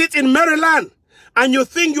you sit in Maryland and you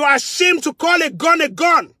think you are ashamed to call a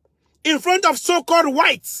gun in front of so-called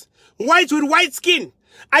whites, white with white skin,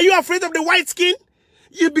 are you afraid of the white skin?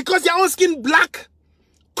 Because your own skin black?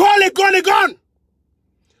 Call a gun.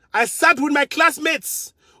 I sat with my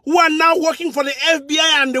classmates who are now working for the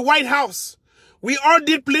FBI and the White House. We all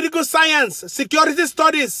did political science, security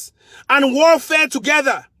studies, and warfare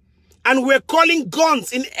together. And we're calling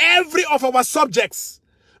guns in every of our subjects.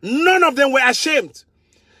 None of them were ashamed.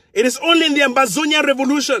 It is only in the Ambazonian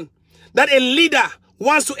revolution that a leader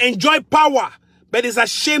wants to enjoy power, but is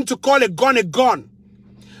ashamed to call a gun.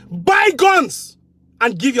 Buy guns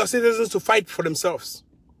and give your citizens to fight for themselves.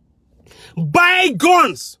 Buy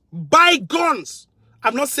guns. Buy guns.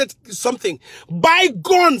 I've not said something. Buy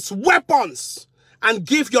guns, weapons, and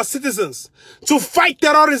give your citizens to fight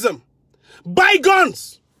terrorism. Buy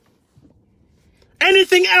guns.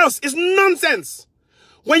 Anything else is nonsense.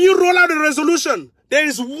 When you roll out a resolution, there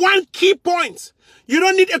is one key point. You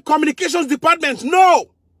don't need a communications department.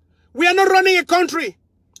 No. We are not running a country.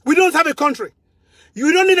 We don't have a country.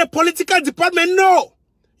 You don't need a political department. No.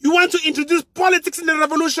 You want to introduce politics in the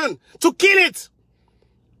revolution to kill it.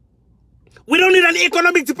 We don't need an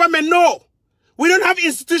economic department. No. We don't have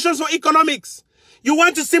institutions for economics. You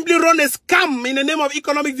want to simply run a scam in the name of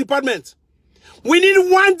economic department. We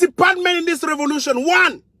need one department in this revolution.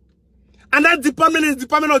 One. And that department is the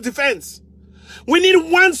Department of Defense. We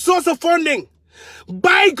need one source of funding.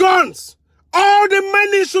 Buy guns. All the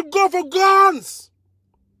money should go for guns.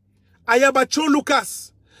 Ayabacho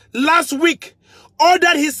Lucas, last week,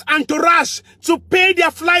 ordered his entourage to pay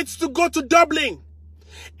their flights to go to Dublin.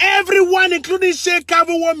 Everyone, including Sheikh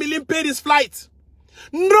Kavo 1 million, paid his flight.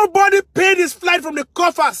 Nobody paid his flight from the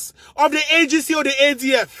coffers of the AGC or the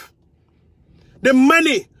ADF. The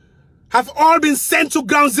money have all been sent to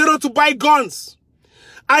ground zero to buy guns.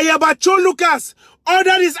 Ayabacho Lucas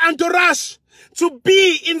ordered his entourage to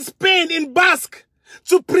be in Spain, in Basque,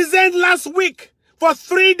 to present last week for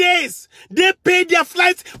 3 days. They paid their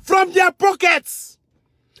flights from their pockets.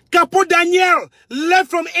 Capo Daniel left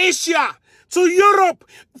from Asia to Europe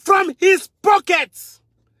from his pockets.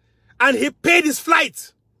 And he paid his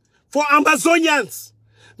flight for Ambazonians.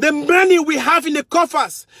 The money we have in the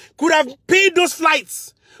coffers could have paid those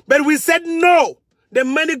flights. But we said no. The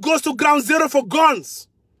money goes to ground zero for guns.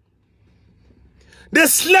 They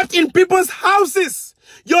slept in people's houses.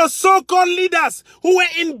 Your so-called leaders who were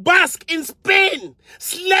in Basque, in Spain,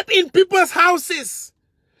 slept in people's houses.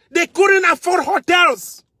 They couldn't afford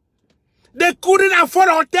hotels. They couldn't afford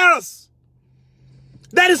hotels.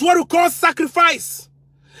 That is what we call sacrifice.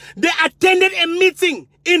 They attended a meeting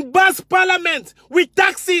in Basque Parliament with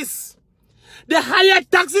taxis. They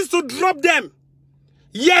hired taxis to drop them.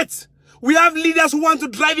 Yet, we have leaders who want to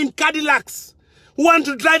drive in Cadillacs, who want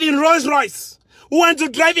to drive in Rolls Royce, who want to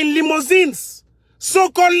drive in limousines.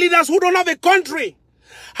 So-called leaders who don't have a country.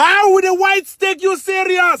 How will the whites take you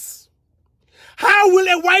serious? How will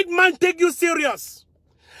a white man take you serious?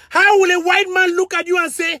 How will a white man look at you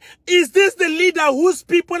and say, is this the leader whose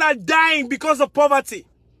people are dying because of poverty?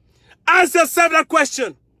 Ask yourself that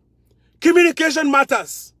question. Communication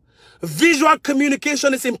matters. Visual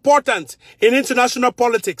communication is important in international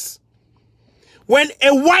politics. When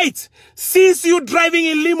a white sees you driving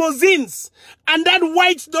in limousines and that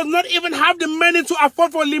white does not even have the money to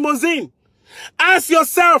afford for a limousine, ask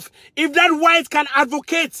yourself if that white can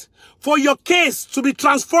advocate for your case to be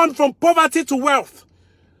transformed from poverty to wealth.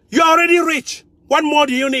 You're already rich. What more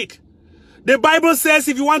do you need? The Bible says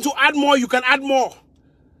if you want to add more, you can add more.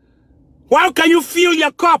 How can you fill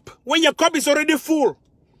your cup when your cup is already full?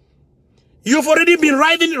 You've already been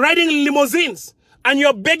riding limousines and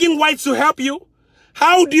you're begging whites to help you.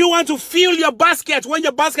 How do you want to fill your basket when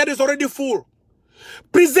your basket is already full?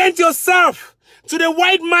 Present yourself to the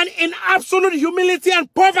white man in absolute humility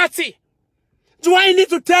and poverty. Do I need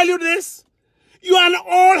to tell you this? You are an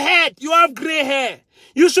old head. You have gray hair.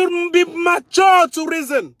 You should be mature to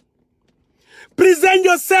reason. Present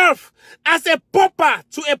yourself as a pauper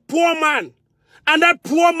to a poor man. And that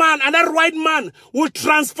poor man and that white man will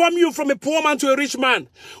transform you from a poor man to a rich man.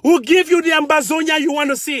 Will give you the Ambazonia you want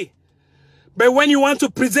to see. But when you want to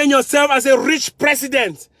present yourself as a rich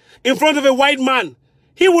president in front of a white man,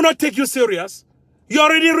 he will not take you serious. You're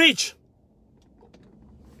already rich.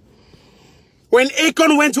 When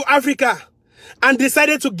Akon went to Africa and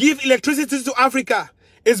decided to give electricity to Africa,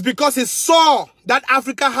 it's because he saw that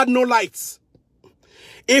Africa had no lights.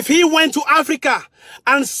 If he went to Africa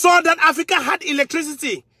and saw that Africa had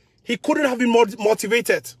electricity, he couldn't have been more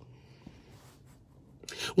motivated.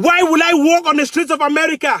 Why will I walk on the streets of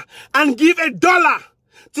America and give $1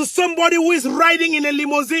 to somebody who is riding in a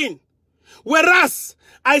limousine? Whereas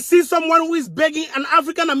I see someone who is begging, an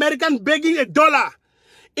African American begging $1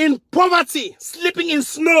 in poverty, sleeping in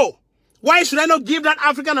snow. Why should I not give that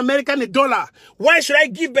African American $1? Why should I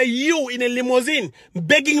give you in a limousine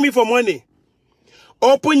begging me for money?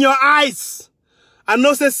 Open your eyes. And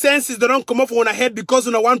no say senses that don't come up on our head because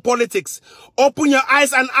of one politics. Open your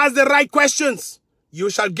eyes and ask the right questions. You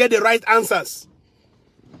shall get the right answers.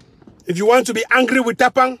 If you want to be angry with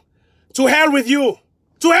Tapang, to hell with you.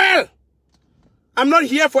 To hell. I'm not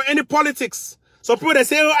here for any politics. Some people they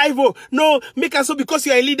say, oh, Ivo, no, make us so because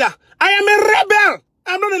you're a leader. I am a rebel.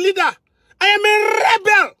 I'm not a leader. I am a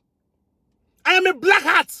rebel. I am a black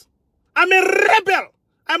hat. I'm a rebel.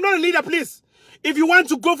 I'm not a leader, please. If you want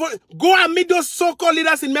to go and meet those so-called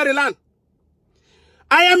leaders in Maryland.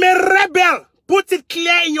 I am a rebel. Put it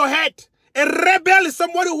clear in your head. A rebel is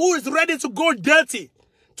somebody who is ready to go dirty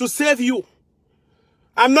to save you.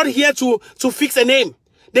 I'm not here to fix a name.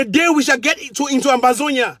 The day we shall get into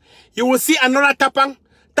Ambazonia, you will see another Tapang.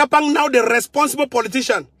 Tapang now the responsible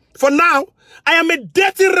politician. For now, I am a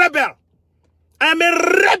dirty rebel. I am a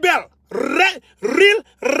rebel. Real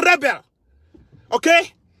rebel.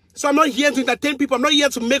 Okay? So I'm not here to entertain people. I'm not here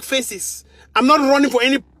to make faces. I'm not running for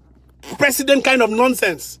any president kind of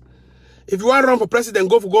nonsense. If you want to run for president,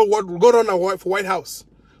 go run for White House.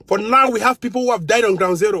 For now, we have people who have died on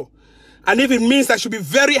ground zero. And if it means I should be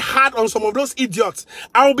very hard on some of those idiots,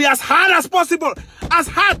 I will be as hard as possible. As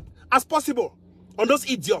hard as possible on those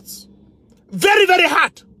idiots. Very, very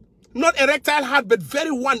hard. Not erectile hard, but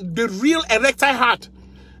the real erectile hard.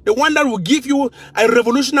 The one that will give you a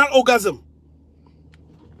revolutionary orgasm.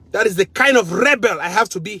 That is the kind of rebel I have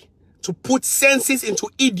to be, to put senses into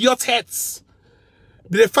idiot heads.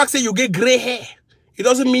 The fact that you get gray hair, it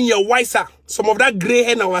doesn't mean you're wiser. Some of that gray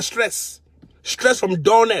hair now are stress. Stress from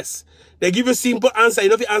dullness. They give you simple answer, you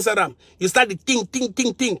don't answer them. You start to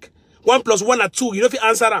think. 1 + 1 are 2, you don't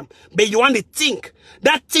answer them. But you want to think.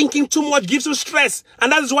 That thinking too much gives you stress.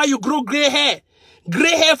 And that is why you grow gray hair.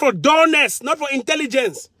 Gray hair for dullness, not for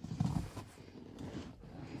intelligence.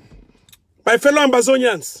 My fellow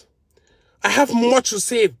Ambazonians, I have much to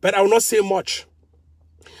say, but I will not say much.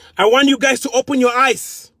 I want you guys to open your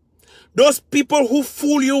eyes. Those people who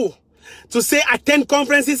fool you to say attend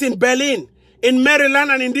conferences in Berlin, in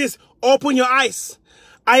Maryland, and in this, open your eyes.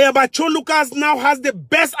 Ayabacho Lucas now has the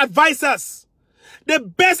best advisors. The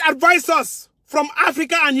best advisors from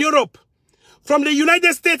Africa and Europe, from the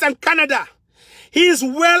United States and Canada. He is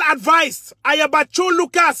well advised. Ayabacho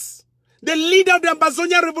Lucas, the leader of the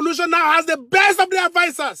Ambazonian revolution, now has the best of the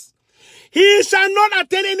advisors. He shall not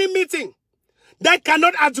attend any meeting that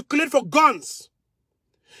cannot articulate for guns.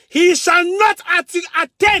 He shall not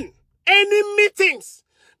attend any meetings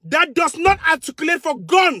that does not articulate for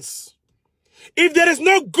guns. If there is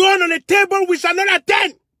no gun on the table, we shall not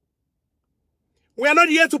attend. We are not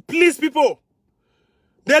here to please people.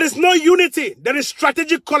 There is no unity. There is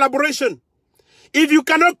strategic collaboration. If you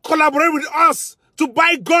cannot collaborate with us to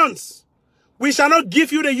buy guns, we shall not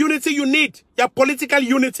give you the unity you need, your political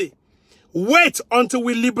unity. Wait until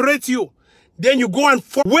we liberate you. Then you go and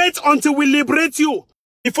wait until we liberate you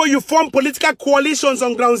before you form political coalitions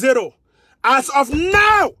on ground zero. As of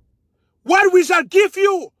now, what we shall give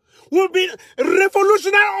you will be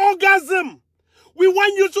revolutionary orgasm. We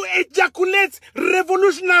want you to ejaculate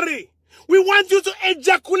revolutionary. We want you to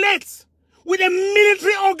ejaculate with a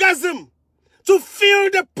military orgasm to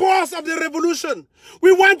feel the pulse of the revolution.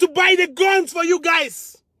 We want to buy the guns for you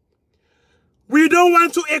guys. We don't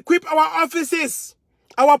want to equip our offices,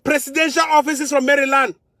 our presidential offices from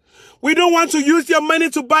Maryland. We don't want to use your money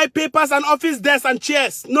to buy papers and office desks and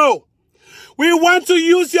chairs. No. We want to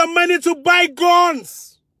use your money to buy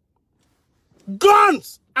guns.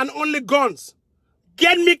 Guns and only guns.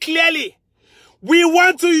 Get me clearly. We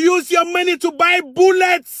want to use your money to buy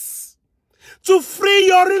bullets to free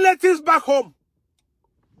your relatives back home.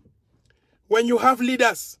 When you have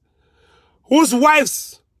leaders whose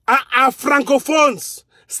wives are Francophones,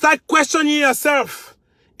 start questioning yourself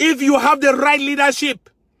if you have the right leadership.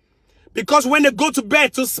 Because when they go to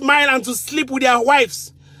bed to smile and to sleep with their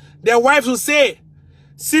wives will say,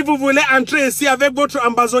 si vous voulez entrer ici avec votre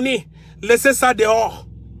Ambazonie, laissez ça dehors.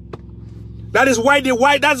 That is why the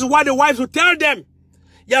wives will tell them,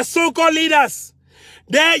 your so-called leaders,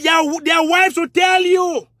 their wives will tell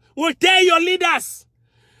you, will tell your leaders,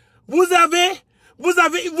 vous êtes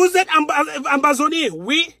Ambazonie,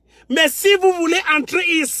 oui, mais si vous voulez entrer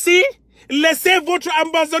ici, laissez votre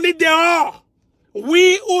Ambazonie dehors.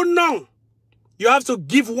 Oui ou non? You have to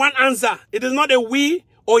give one answer. It is not a oui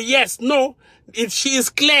or yes. No, she is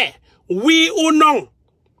clear. Oui or no?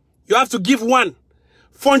 You have to give one.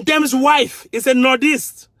 Fontaine's wife is a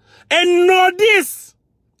Nordist. A Nordist.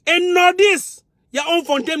 A Nordist. Your own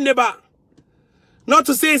Fontaine neighbor. Not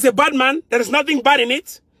to say it's a bad man. There is nothing bad in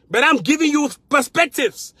it. But I'm giving you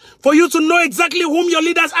perspectives for you to know exactly whom your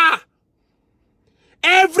leaders are.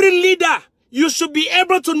 Every leader, you should be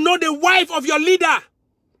able to know the wife of your leader.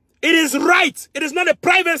 It is right. It is not a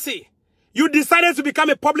privacy. You decided to become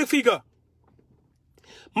a public figure.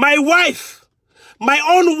 My wife, my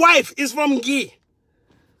own wife is from Guy.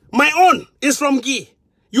 My own is from Guy.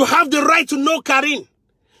 You have the right to know Karin.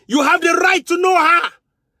 You have the right to know her.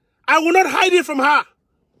 I will not hide it from her.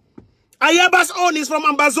 Ayaba's own is from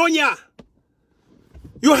Ambazonia.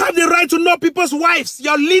 You have the right to know people's wives,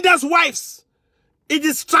 your leaders' wives. It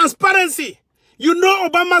is transparency. You know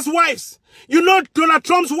Obama's wives. You know Donald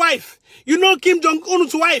Trump's wife. You know Kim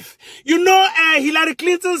Jong-un's wife. You know Hillary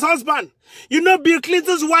Clinton's husband. You know Bill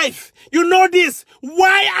Clinton's wife. You know this.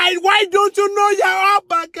 Why don't you know your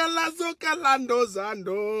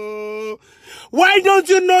Why don't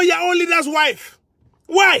you know your own leader's wife?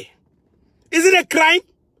 Why? Is it a crime?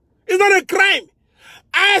 It's not a crime.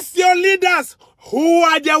 Ask your leaders who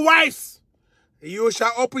are their wives. You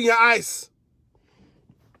shall open your eyes.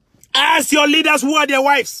 Ask your leaders who are their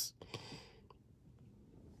wives.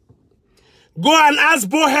 Go and ask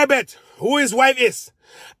Bo Herbert who his wife is.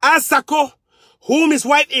 Ask Sako whom his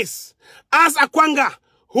wife is. Ask Akwanga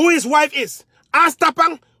who his wife is. Ask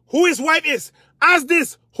Tapang who his wife is. Ask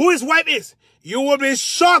this who his wife is. You will be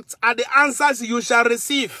shocked at the answers you shall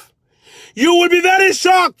receive. You will be very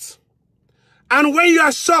shocked. And when you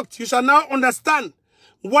are shocked, you shall now understand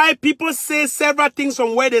why people say several things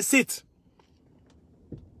from where they sit.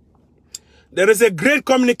 There is a great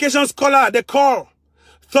communication scholar they call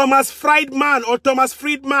Thomas Friedman or Thomas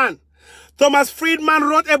Friedman. Thomas Friedman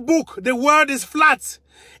wrote a book, The World is Flat.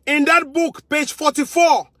 In that book, page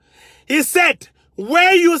 44, he said,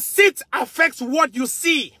 where you sit affects what you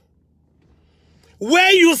see.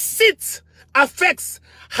 Where you sit affects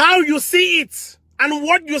how you see it and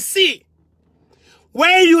what you see.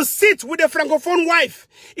 Where you sit with a Francophone wife,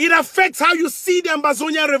 it affects how you see the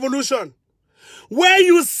Ambazonian revolution. Where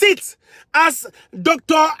you sit as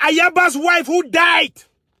Dr. Ayaba's wife who died,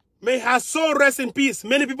 may her soul rest in peace.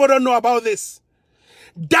 Many people don't know about this.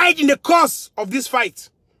 Died in the course of this fight.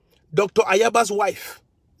 Dr. Ayaba's wife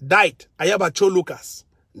died. Ayaba Cho Lucas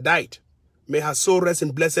died. May her soul rest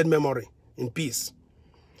in blessed memory, in peace.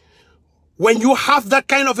 When you have that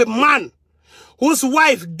kind of a man whose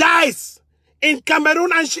wife dies in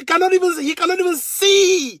Cameroon and he cannot even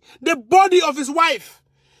see the body of his wife,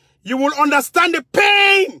 you will understand the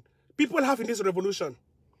pain people have in this revolution.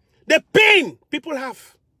 The pain people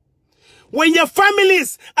have. When your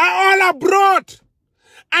families are all abroad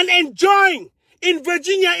and enjoying in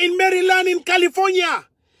Virginia, in Maryland, in California,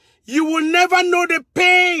 you will never know the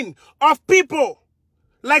pain of people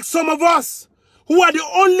like some of us who are the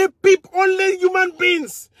only human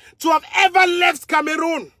beings to have ever left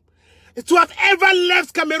Cameroon. To have ever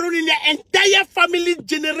left Cameroon in their entire family,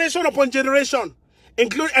 generation upon generation,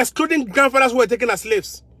 excluding grandfathers who were taken as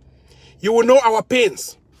slaves. You will know our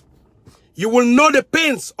pains. You will know the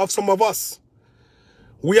pains of some of us.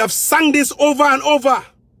 We have sung this over and over.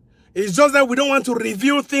 It's just that we don't want to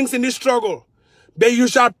reveal things in this struggle. But you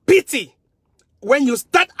shall pity. When you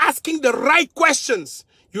start asking the right questions,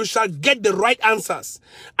 you shall get the right answers.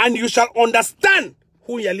 And you shall understand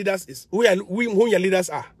who your leaders is, who your leaders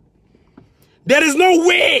are. There is no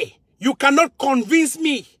way you cannot convince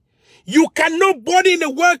me. Nobody in the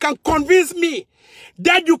world can convince me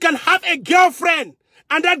that you can have a girlfriend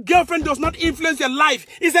and that girlfriend does not influence your life.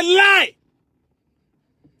 It's a lie.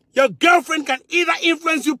 Your girlfriend can either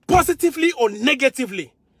influence you positively or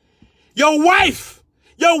negatively. Your wife's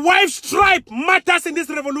tribe matters in this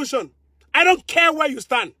revolution. I don't care where you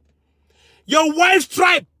stand. Your wife's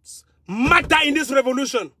tribes matter in this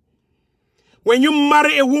revolution. When you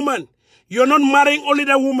marry a woman, you're not marrying only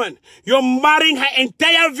that woman. You're marrying her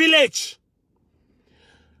entire village.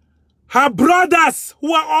 Her brothers,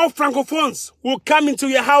 who are all Francophones, will come into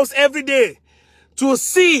your house every day to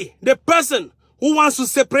see the person who wants to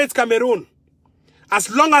separate Cameroon. As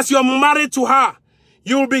long as you're married to her,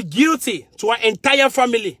 you will be guilty to her entire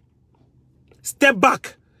family. Step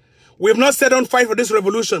back. We have not said don't fight for this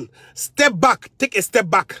revolution. Step back. Take a step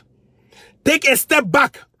back. Take a step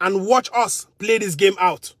back and watch us play this game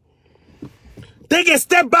out. Take a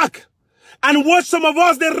step back and watch some of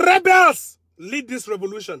us, the rebels, lead this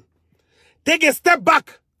revolution. Take a step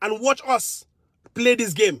back and watch us play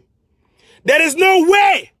this game. There is no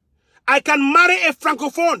way I can marry a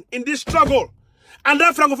Francophone in this struggle. And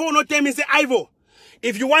that Francophone will not tell me, say, Ivo,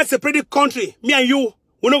 if you want to separate the country, me and you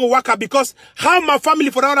will not go work out, because how my family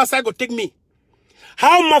for the other side go take me?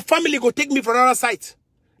 How my family go take me for the other side?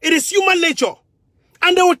 It is human nature.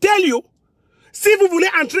 And they will tell you, si vous voulez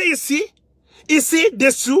entrer ici,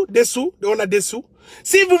 dessous, on a dessous.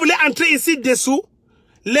 Si vous voulez entrer ici, dessous,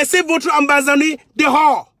 laissez votre Ambazonie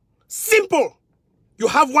dehors. Simple. You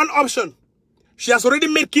have one option. She has already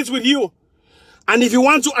made kids with you. And if you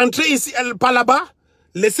want to enter ici, par là-bas,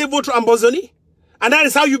 laissez votre Ambazonie. And that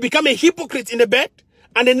is how you become a hypocrite in the bed.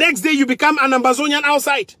 And the next day you become an Ambazonian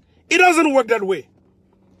outside. It doesn't work that way.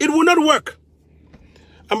 It will not work.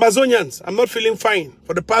 Ambazonians, I'm not feeling fine.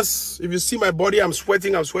 For the past, if you see my body, I'm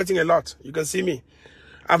sweating a lot. You can see me.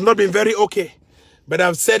 I've not been very okay. But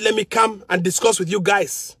I've said, let me come and discuss with you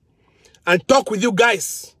guys. And talk with you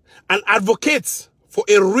guys. And advocate for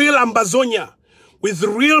a real Ambazonia. With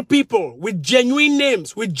real people. With genuine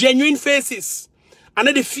names. With genuine faces. And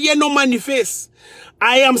let the fear no man in the face.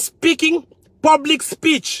 I am speaking public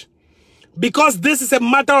speech. Because this is a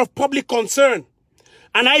matter of public concern.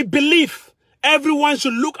 And I believe everyone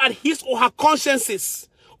should look at his or her consciences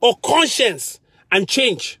or conscience and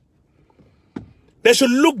change. They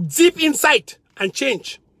should look deep inside and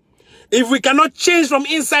change. If we cannot change from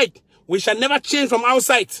inside, we shall never change from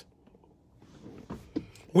outside.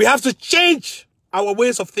 We have to change our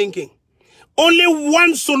ways of thinking. Only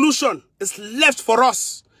one solution is left for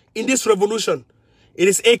us in this revolution. It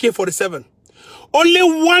is AK-47. Only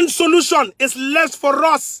one solution is left for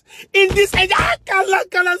us in this age.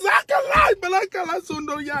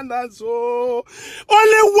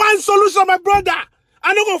 Only one solution, my brother.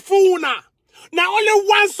 I don't go fool now. Now only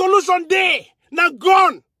one solution there. Now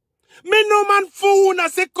gone. Me no man fool una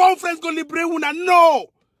say conference go liberate una. No.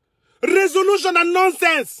 resolution and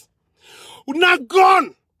nonsense. Now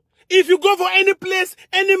gone. If you go for any place,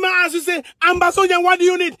 any man as you say, Ambazonia, what do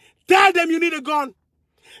you need? Tell them you need a gun.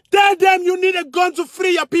 Tell them you need a gun to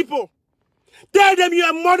free your people. Tell them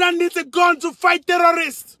your mother needs a gun to fight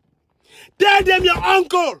terrorists. Tell them your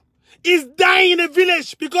uncle is dying in a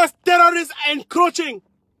village because terrorists are encroaching.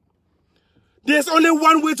 There's only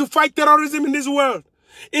one way to fight terrorism in this world.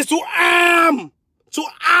 Is to arm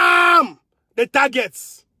the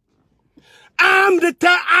targets. Arm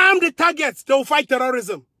the targets. They will fight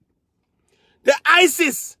terrorism. The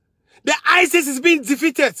ISIS is being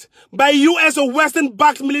defeated by US or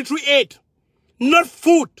Western-backed military aid. Not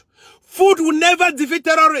food. Food will never defeat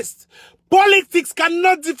terrorists. Politics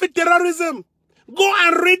cannot defeat terrorism. Go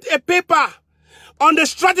and read a paper on the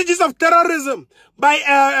strategies of terrorism by,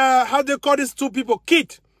 how they call these two people?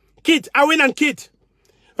 Awin and Kit.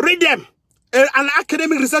 Read them. An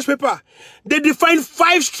academic research paper. They define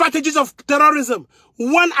 5 strategies of terrorism.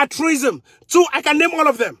 1, altruism. 2, I can name all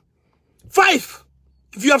of them. 5.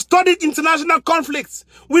 If you have studied international conflicts,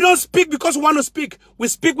 we don't speak because we want to speak. We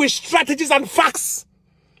speak with strategies and facts.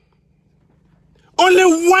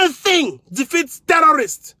 Only one thing defeats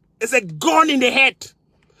terrorists. It's a gun in the head.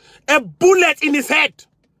 A bullet in his head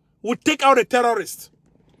will take out a terrorist.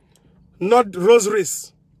 Not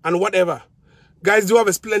rosaries and whatever. Guys, do have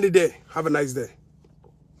a splendid day. Have a nice day.